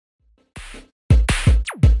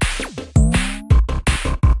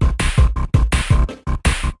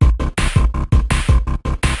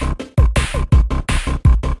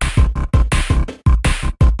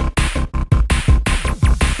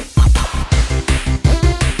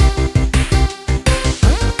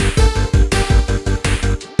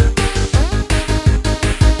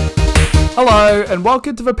Hello and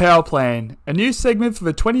welcome to the PowerPlant, a new segment for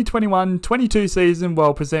the 2021-22 season where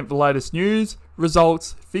I'll present the latest news,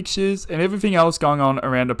 results, fixtures and everything else going on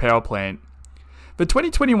around the PowerPlant. The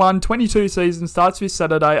 2021-22 season starts this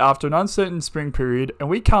Saturday after an uncertain spring period and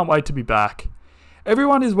we can't wait to be back.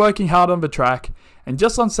 Everyone is working hard on the track and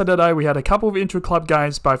just on Saturday we had a couple of intra-club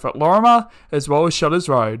games both at Lorimer as well as Shotters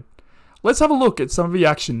Road. Let's have a look at some of the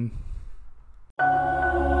action.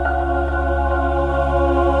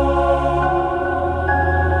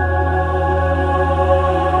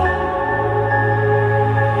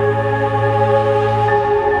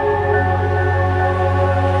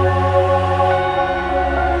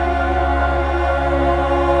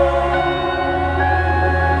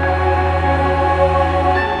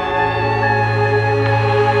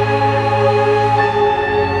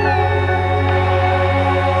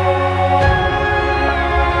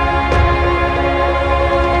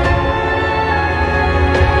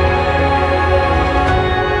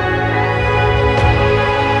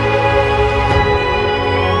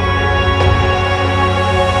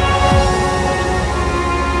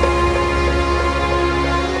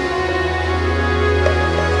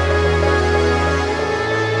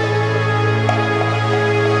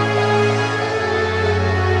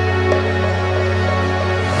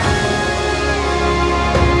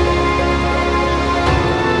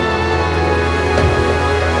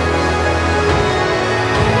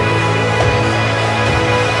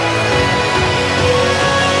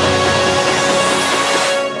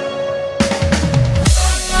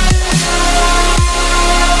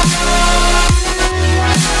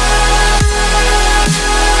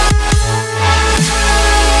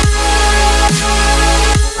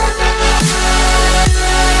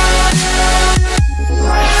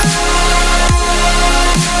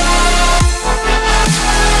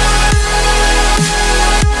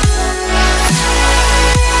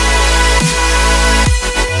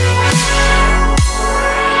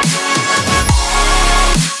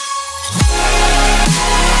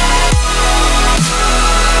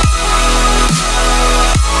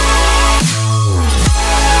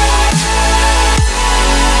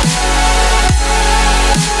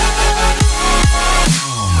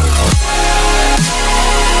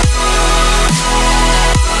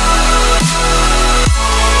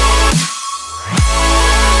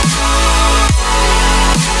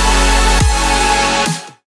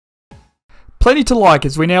 Plenty to like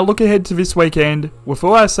as we now look ahead to this weekend with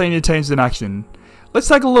all our senior teams in action. Let's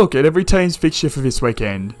take a look at every team's fixture for this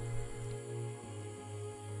weekend.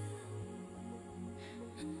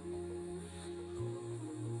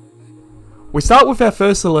 We start with our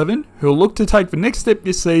first 11 who will look to take the next step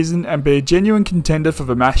this season and be a genuine contender for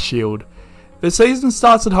the Mass Shield. The season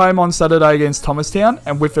starts at home on Saturday against Thomastown,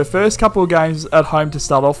 and with their first couple of games at home to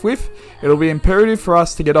start off with, it'll be imperative for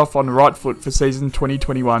us to get off on the right foot for season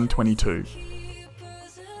 2021-22.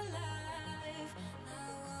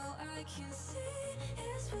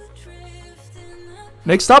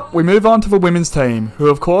 Next up, we move on to the women's team, who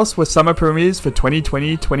of course were summer premiers for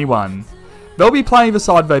 2020-21. They'll be playing the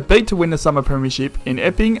side they beat to win the summer premiership in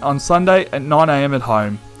Epping on Sunday at 9 AM at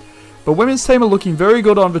home. The women's team are looking very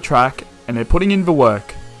good on the track and they're putting in the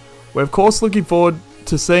work. We're of course looking forward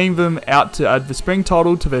to seeing them out to add the spring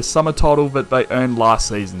title to their summer title that they earned last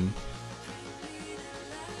season.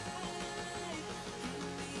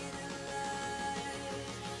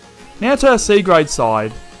 Now to our C grade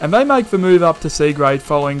side, and they make the move up to C grade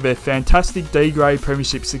following their fantastic D grade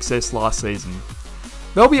premiership success last season.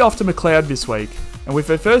 They'll be off to McLeod this week, and with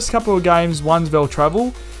their first couple of games won they'll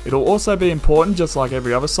travel, it'll also be important, just like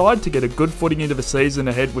every other side, to get a good footing into the season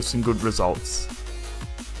ahead with some good results.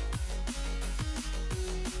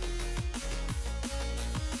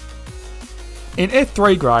 In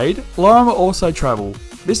F3 grade, Lorimer also travel.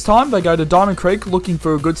 This time they go to Diamond Creek looking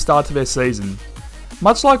for a good start to their season.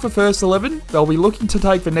 Much like the first 11, they'll be looking to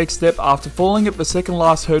take the next step after falling at the second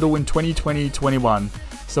last hurdle in 2020-21,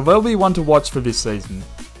 so they'll be one to watch for this season.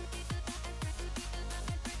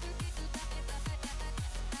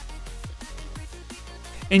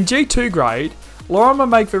 In G2 grade, Lorimer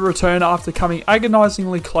make their return after coming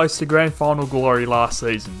agonisingly close to grand final glory last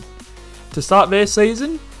season. To start their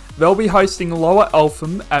season, they'll be hosting Lower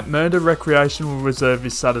Eltham at Mernda Recreational Reserve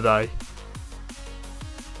this Saturday.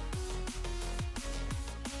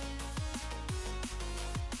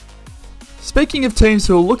 Speaking of teams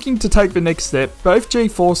who are looking to take the next step, both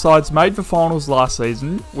G4 sides made the finals last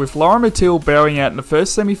season, with Lorimer Teal bowing out in the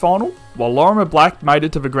first semi-final, while Lorimer Black made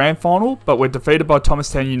it to the grand final but were defeated by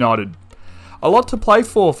Thomastown United. A lot to play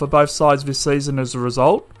for both sides this season as a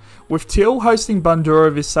result, with Teal hosting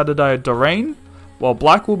Bundoora this Saturday at Doreen, while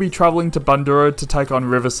Black will be travelling to Bundoora to take on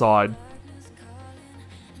Riverside.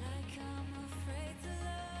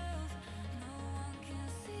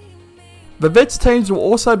 The Vets teams will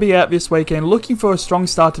also be out this weekend looking for a strong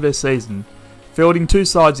start to their season, fielding 2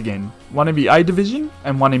 sides again, one in the A division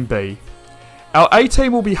and one in B. Our A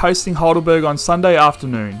team will be hosting Heidelberg on Sunday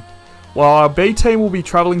afternoon, while our B team will be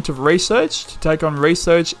travelling to Research to take on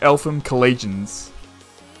Research Eltham Collegians.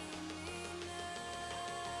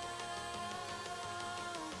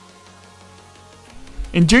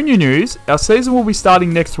 In junior news, our season will be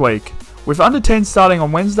starting next week, with under 10 starting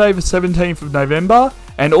on Wednesday the 17th of November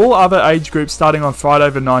and all other age groups starting on Friday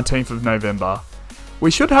the 19th of November.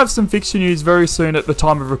 We should have some fixture news very soon at the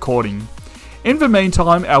time of recording. In the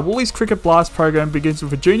meantime, our Woolies Cricket Blast program begins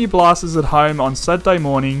with the Junior Blasters at home on Saturday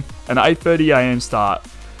morning at 8:30 AM start.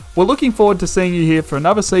 We're looking forward to seeing you here for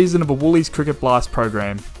another season of a Woolies Cricket Blast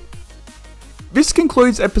program. This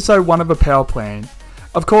concludes episode 1 of the Power Plan.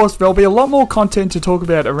 Of course, there'll be a lot more content to talk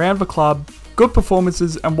about around the club, good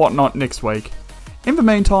performances and whatnot next week. In the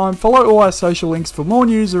meantime, follow all our social links for more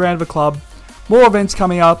news around the club, more events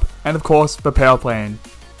coming up, and of course, the Power Plan.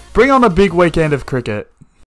 Bring on a big weekend of cricket.